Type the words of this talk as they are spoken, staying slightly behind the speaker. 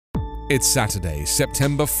It's Saturday,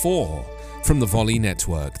 September 4. From the Volley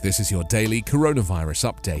Network, this is your daily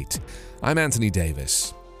coronavirus update. I'm Anthony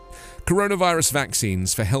Davis. Coronavirus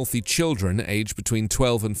vaccines for healthy children aged between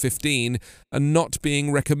 12 and 15 are not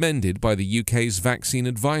being recommended by the UK's vaccine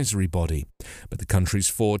advisory body, but the country's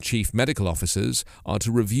 4 chief medical officers are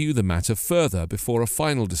to review the matter further before a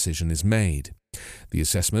final decision is made. The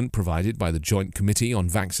assessment provided by the Joint Committee on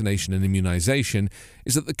Vaccination and Immunisation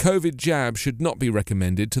is that the COVID jab should not be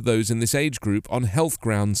recommended to those in this age group on health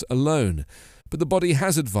grounds alone, but the body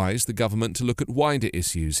has advised the government to look at wider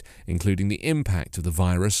issues, including the impact of the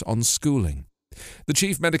virus on schooling. The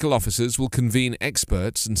chief medical officers will convene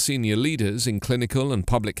experts and senior leaders in clinical and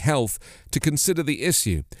public health to consider the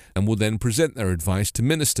issue and will then present their advice to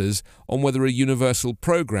ministers on whether a universal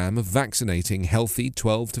programme of vaccinating healthy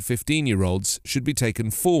 12 to 15-year-olds should be taken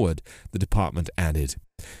forward, the department added.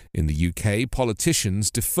 In the UK, politicians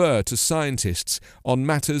defer to scientists on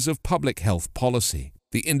matters of public health policy.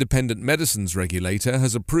 The Independent Medicines Regulator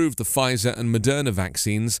has approved the Pfizer and Moderna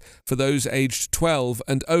vaccines for those aged 12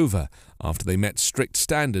 and over after they met strict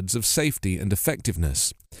standards of safety and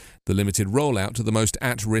effectiveness. The limited rollout to the most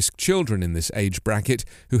at-risk children in this age bracket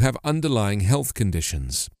who have underlying health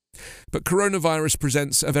conditions. But coronavirus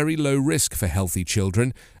presents a very low risk for healthy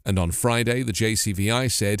children, and on Friday the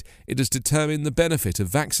JCVI said it has determined the benefit of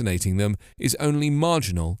vaccinating them is only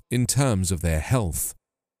marginal in terms of their health.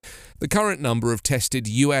 The current number of tested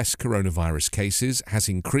US coronavirus cases has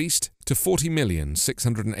increased to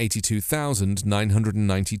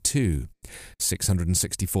 40,682,992.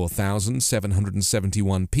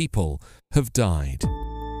 664,771 people have died.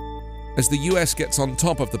 As the US gets on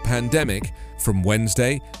top of the pandemic, from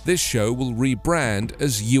Wednesday, this show will rebrand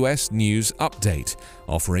as US News Update,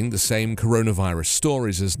 offering the same coronavirus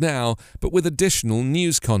stories as now, but with additional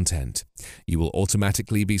news content. You will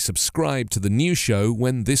automatically be subscribed to the new show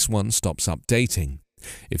when this one stops updating.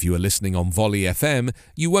 If you are listening on Volley FM,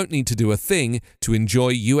 you won't need to do a thing to enjoy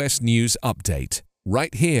US News Update,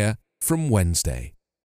 right here from Wednesday.